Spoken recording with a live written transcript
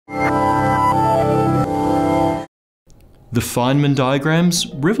The Feynman diagrams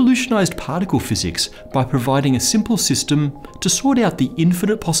revolutionized particle physics by providing a simple system to sort out the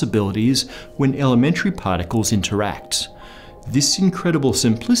infinite possibilities when elementary particles interact. This incredible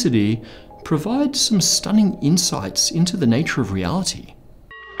simplicity provides some stunning insights into the nature of reality.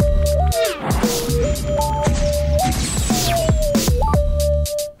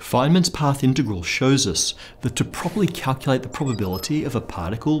 Feynman's path integral shows us that to properly calculate the probability of a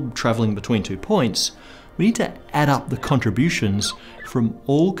particle travelling between 2 points, we need to add up the contributions from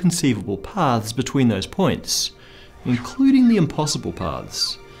all conceivable paths between those points, including the impossible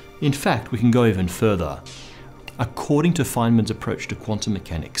paths. In fact, we can go even further. According to Feynman's approach to quantum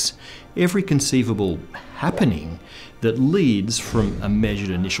mechanics, every conceivable happening that leads from a measured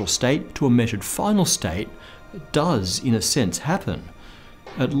initial state to a measured final state does, in a sense, happen,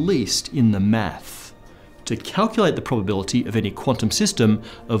 at least in the math. To calculate the probability of any quantum system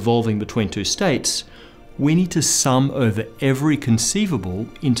evolving between 2 states, we need to sum over every conceivable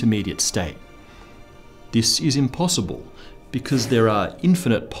intermediate state. This is impossible because there are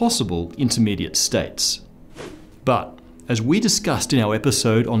infinite possible intermediate states. But, as we discussed in our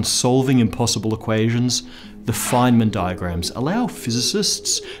episode on solving impossible equations, the Feynman diagrams allow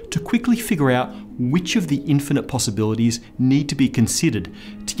physicists to quickly figure out which of the infinite possibilities need to be considered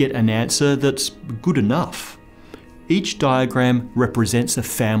to get an answer that's good enough. Each diagram represents a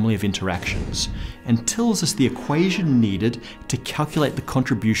family of interactions and tells us the equation needed to calculate the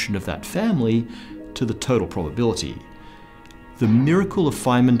contribution of that family to the total probability. The miracle of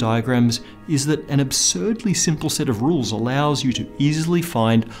Feynman diagrams is that an absurdly simple set of rules allows you to easily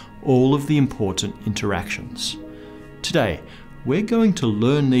find all of the important interactions. Today, we're going to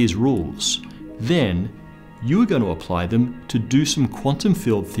learn these rules. Then, you are going to apply them to do some quantum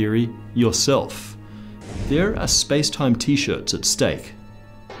field theory yourself. There are space-time t-shirts at stake.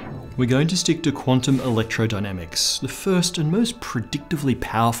 We're going to stick to quantum electrodynamics, the first and most predictively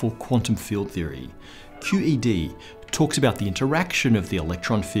powerful quantum field theory. QED talks about the interaction of the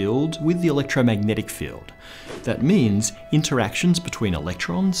electron field with the electromagnetic field. That means interactions between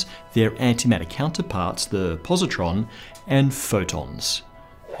electrons, their antimatter counterparts, the positron, and photons.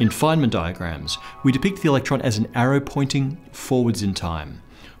 In Feynman diagrams, we depict the electron as an arrow pointing forwards in time,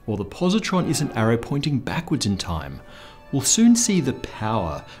 while the positron is an arrow pointing backwards in time. We'll soon see the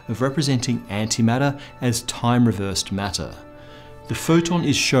power of representing antimatter as time-reversed matter. The photon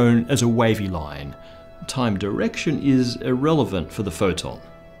is shown as a wavy line. Time direction is irrelevant for the photon.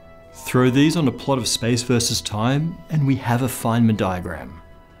 Throw these on a plot of space versus time, and we have a Feynman diagram.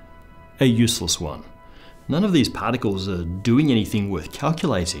 A useless one. None of these particles are doing anything worth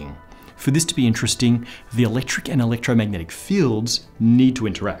calculating. For this to be interesting, the electric and electromagnetic fields need to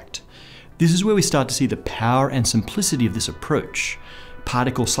interact. This is where we start to see the power and simplicity of this approach.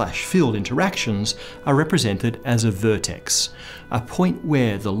 Particle/field interactions are represented as a vertex, a point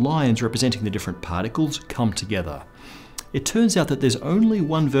where the lines representing the different particles come together. It turns out that there's only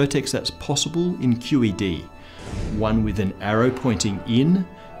one vertex that's possible in QED, one with an arrow pointing in,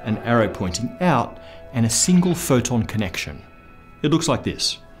 an arrow pointing out, and a single photon connection. It looks like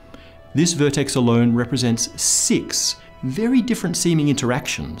this. This vertex alone represents 6 very different seeming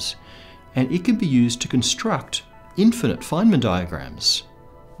interactions, and it can be used to construct infinite Feynman diagrams.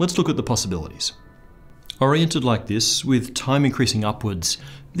 Let's look at the possibilities. Oriented like this, with time increasing upwards,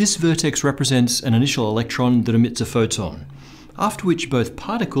 this vertex represents an initial electron that emits a photon, after which both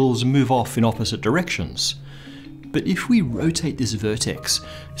particles move off in opposite directions. But if we rotate this vertex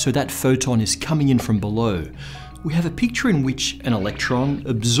so that photon is coming in from below, we have a picture in which an electron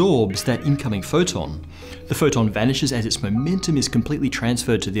absorbs that incoming photon. The photon vanishes as its momentum is completely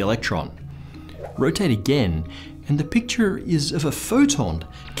transferred to the electron. Rotate again, and the picture is of a photon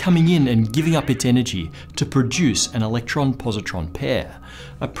coming in and giving up its energy to produce an electron-positron pair,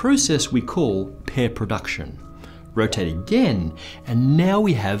 a process we call pair production. Rotate again, and now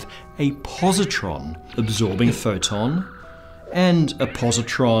we have a positron absorbing a photon, and a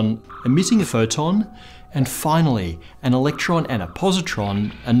positron emitting a photon, and finally an electron and a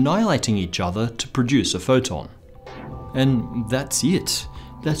positron annihilating each other to produce a photon. And that's it.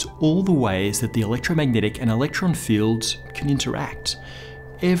 That's all the ways that the electromagnetic and electron fields can interact.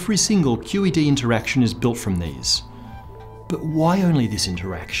 Every single QED interaction is built from these. But why only this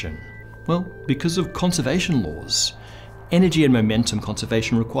interaction? Well, because of conservation laws. Energy and momentum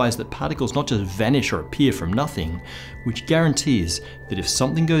conservation requires that particles not just vanish or appear from nothing, which guarantees that if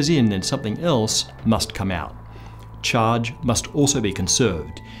something goes in, then something else must come out. Charge must also be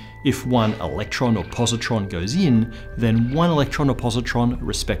conserved. If one electron or positron goes in, then one electron or positron,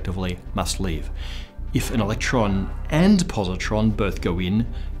 respectively, must leave. If an electron and positron both go in,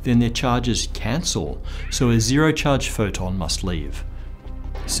 then their charges cancel, so a zero-charge photon must leave.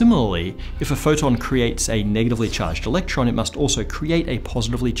 Similarly, if a photon creates a negatively charged electron, it must also create a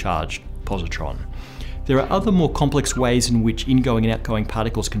positively charged positron. There are other more complex ways in which ingoing and outgoing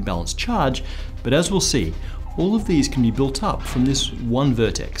particles can balance charge, but as we'll see, all of these can be built up from this one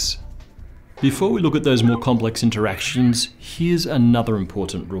vertex. Before we look at those more complex interactions, here's another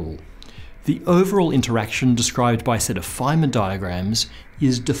important rule. The overall interaction described by a set of Feynman diagrams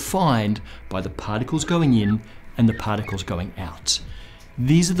is defined by the particles going in and the particles going out.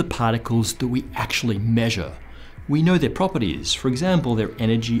 These are the particles that we actually measure. We know their properties, for example, their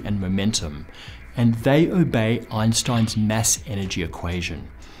energy and momentum, and they obey Einstein's mass-energy equation.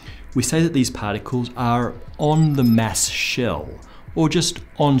 We say that these particles are on the mass shell, or just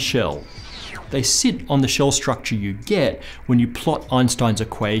on shell. They sit on the shell structure you get when you plot Einstein's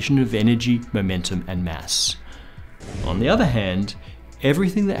equation of energy, momentum, and mass. On the other hand,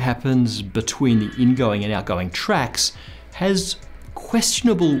 everything that happens between the ingoing and outgoing tracks has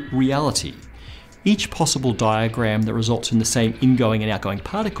questionable reality. Each possible diagram that results in the same ingoing and outgoing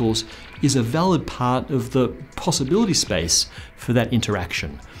particles is a valid part of the possibility space for that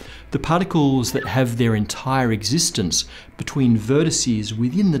interaction. The particles that have their entire existence between vertices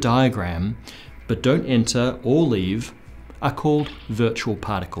within the diagram, but don't enter or leave, are called virtual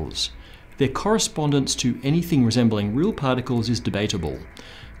particles. Their correspondence to anything resembling real particles is debatable.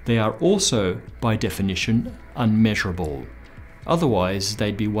 They are also, by definition, unmeasurable. Otherwise,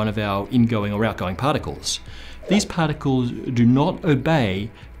 they'd be one of our ingoing or outgoing particles. These particles do not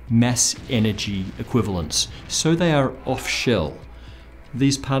obey mass-energy equivalence, so they are off-shell.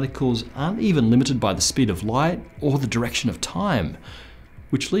 These particles aren't even limited by the speed of light or the direction of time,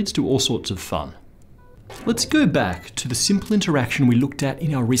 which leads to all sorts of fun. Let's go back to the simple interaction we looked at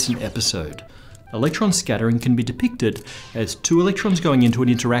in our recent episode. Electron scattering can be depicted as two electrons going into an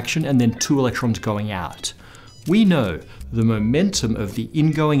interaction and then two electrons going out. We know the momentum of the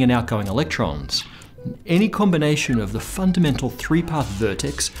ingoing and outgoing electrons. Any combination of the fundamental three-path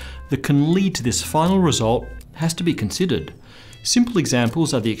vertex that can lead to this final result has to be considered. Simple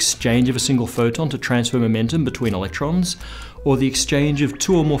examples are the exchange of a single photon to transfer momentum between electrons, or the exchange of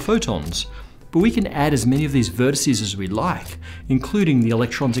two or more photons. But we can add as many of these vertices as we like, including the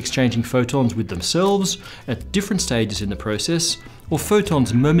electrons exchanging photons with themselves at different stages in the process, or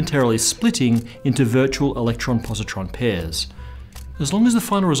photons momentarily splitting into virtual electron-positron pairs. As long as the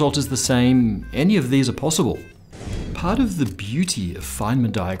final result is the same, any of these are possible. Part of the beauty of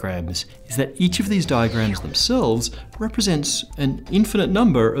Feynman diagrams is that each of these diagrams themselves represents an infinite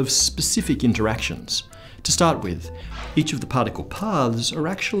number of specific interactions. To start with, each of the particle paths are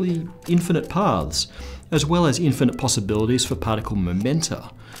actually infinite paths, as well as infinite possibilities for particle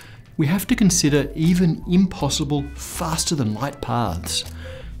momenta. We have to consider even impossible faster-than-light paths.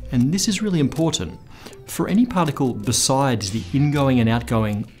 And this is really important. For any particle besides the ingoing and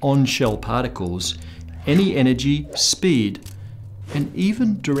outgoing on-shell particles, any energy, speed, and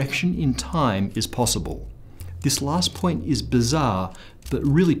even direction in time is possible. This last point is bizarre, but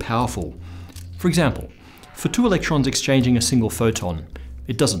really powerful. For example, for two electrons exchanging a single photon,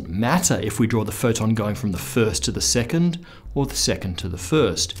 it doesn't matter if we draw the photon going from the first to the second, or the second to the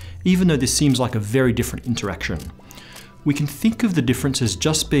first, even though this seems like a very different interaction. We can think of the difference as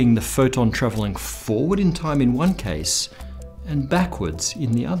just being the photon traveling forward in time in one case, and backwards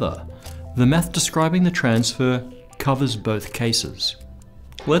in the other. The math describing the transfer covers both cases.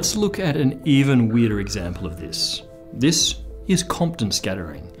 Let's look at an even weirder example of this. This is Compton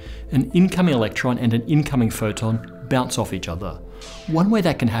scattering. An incoming electron and an incoming photon bounce off each other. One way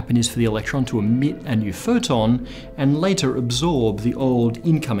that can happen is for the electron to emit a new photon and later absorb the old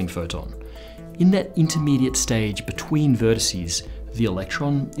incoming photon. In that intermediate stage between vertices, the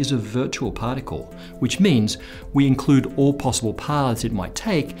electron is a virtual particle, which means we include all possible paths it might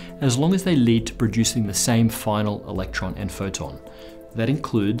take as long as they lead to producing the same final electron and photon. That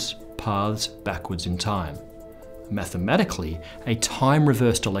includes paths backwards in time. Mathematically, a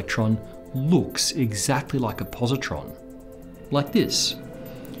time-reversed electron looks exactly like a positron. Like this.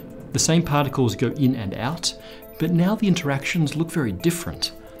 The same particles go in and out, but now the interactions look very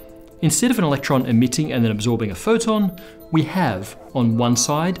different. Instead of an electron emitting and then absorbing a photon, we have, on one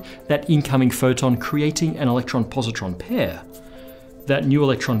side, that incoming photon creating an electron-positron pair. That new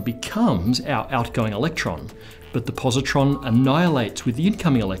electron becomes our outgoing electron, but the positron annihilates with the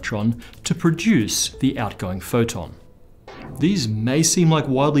incoming electron to produce the outgoing photon. These may seem like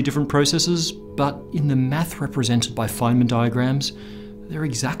wildly different processes, but in the math represented by Feynman diagrams, they're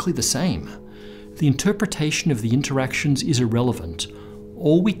exactly the same. The interpretation of the interactions is irrelevant.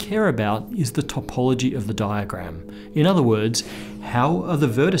 all we care about is the topology of the diagram. In other words, how are the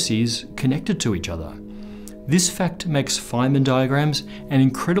vertices connected to each other? This fact makes Feynman diagrams an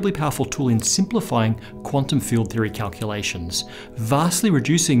incredibly powerful tool in simplifying quantum field theory calculations, vastly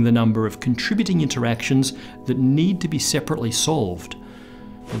reducing the number of contributing interactions that need to be separately solved.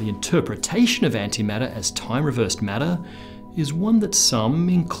 And the interpretation of antimatter as time-reversed matter is one that some,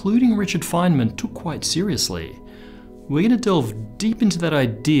 including Richard Feynman, took quite seriously. We're going to delve deep into that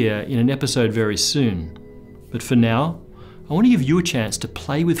idea in an episode very soon. But for now, I want to give you a chance to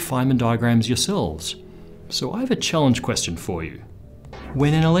play with Feynman diagrams yourselves. So I have a challenge question for you.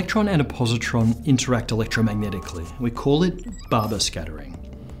 When an electron and a positron interact electromagnetically, we call it Barbour scattering.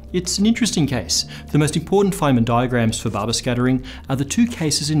 It's an interesting case. The most important Feynman diagrams for Barbour scattering are the two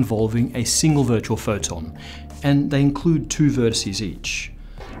cases involving a single virtual photon, and they include two vertices each.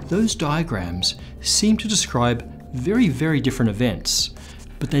 Those diagrams seem to describe very, very different events,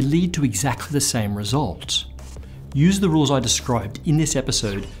 but they lead to exactly the same result. Use the rules I described in this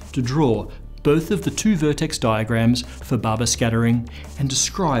episode to draw both of the two vertex diagrams for Barbour scattering and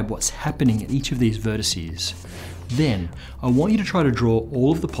describe what's happening at each of these vertices. Then, I want you to try to draw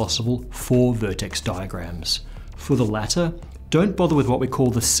all of the possible 4 vertex diagrams. For the latter, don't bother with what we call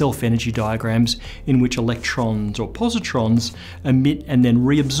the self-energy diagrams, in which electrons or positrons emit and then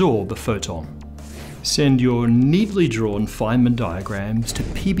reabsorb a photon. Send your neatly drawn Feynman diagrams to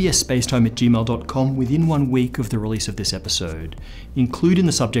pbsspacetime@gmail.com within 1 week of the release of this episode. Include in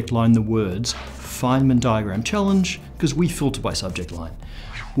the subject line the words Feynman Diagram Challenge, because we filter by subject line.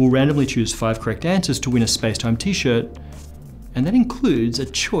 We'll randomly choose 5 correct answers to win a Spacetime t-shirt, and that includes a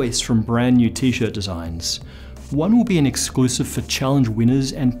choice from brand new t-shirt designs. One will be an exclusive for challenge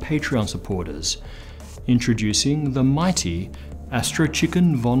winners and Patreon supporters. Introducing the mighty Astro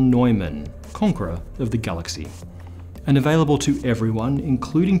Chicken von Neumann, Conqueror of the Galaxy. And available to everyone,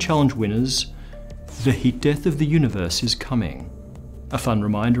 including challenge winners, The Heat Death of the Universe is coming. A fun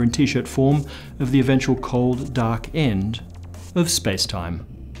reminder in t-shirt form of the eventual cold, dark end of space-time.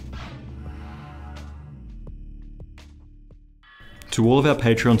 To all of our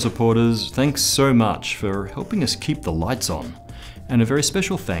Patreon supporters, thanks so much for helping us keep the lights on. And a very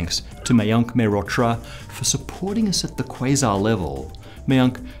special thanks to Mayank Mehrotra for supporting us at the quasar level.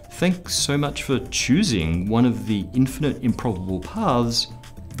 Mayank, thanks so much for choosing one of the infinite improbable paths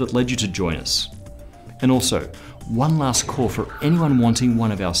that led you to join us. And also, one last call for anyone wanting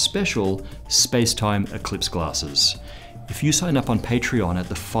one of our special Spacetime Eclipse glasses. If you sign up on Patreon at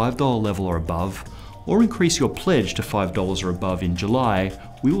the $5 level or above, or increase your pledge to $5 or above in July,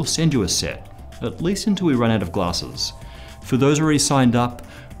 we will send you a set, at least until we run out of glasses. For those already signed up,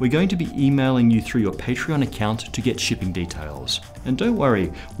 we're going to be emailing you through your Patreon account to get shipping details. And don't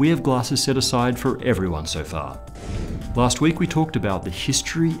worry, we have glasses set aside for everyone so far. Last week we talked about the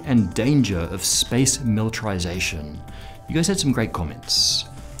history and danger of space militarization. You guys had some great comments.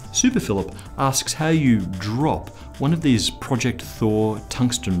 Super Philip asks how you drop one of these Project Thor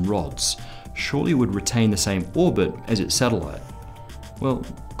tungsten rods. Surely it would retain the same orbit as its satellite. Well,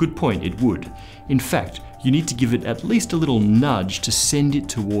 good point, it would. In fact, you need to give it at least a little nudge to send it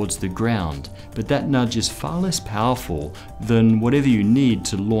towards the ground, but that nudge is far less powerful than whatever you need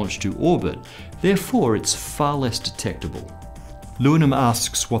to launch to orbit, therefore it's far less detectable. Lewinham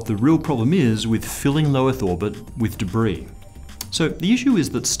asks what the real problem is with filling low Earth orbit with debris. So the issue is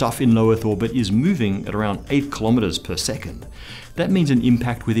that stuff in low Earth orbit is moving at around 8 kilometers per second. That means an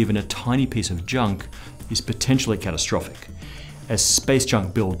impact with even a tiny piece of junk is potentially catastrophic. As space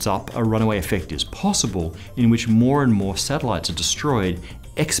junk builds up, a runaway effect is possible in which more and more satellites are destroyed,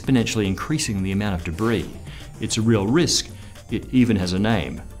 exponentially increasing the amount of debris. It's a real risk. It even has a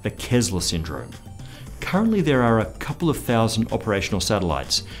name, the Kessler syndrome. Currently there are a couple of thousand operational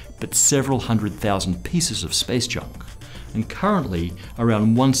satellites, but several 100,000 pieces of space junk. And currently,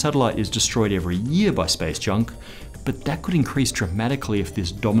 around 1 satellite is destroyed every year by space junk, but that could increase dramatically if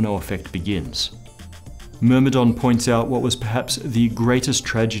this domino effect begins. Myrmidon points out what was perhaps the greatest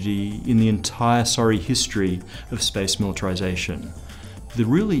tragedy in the entire sorry history of space militarization. The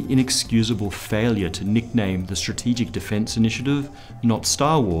really inexcusable failure to nickname the Strategic Defense Initiative, not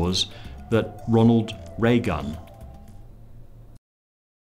Star Wars, but Ronald Reagan.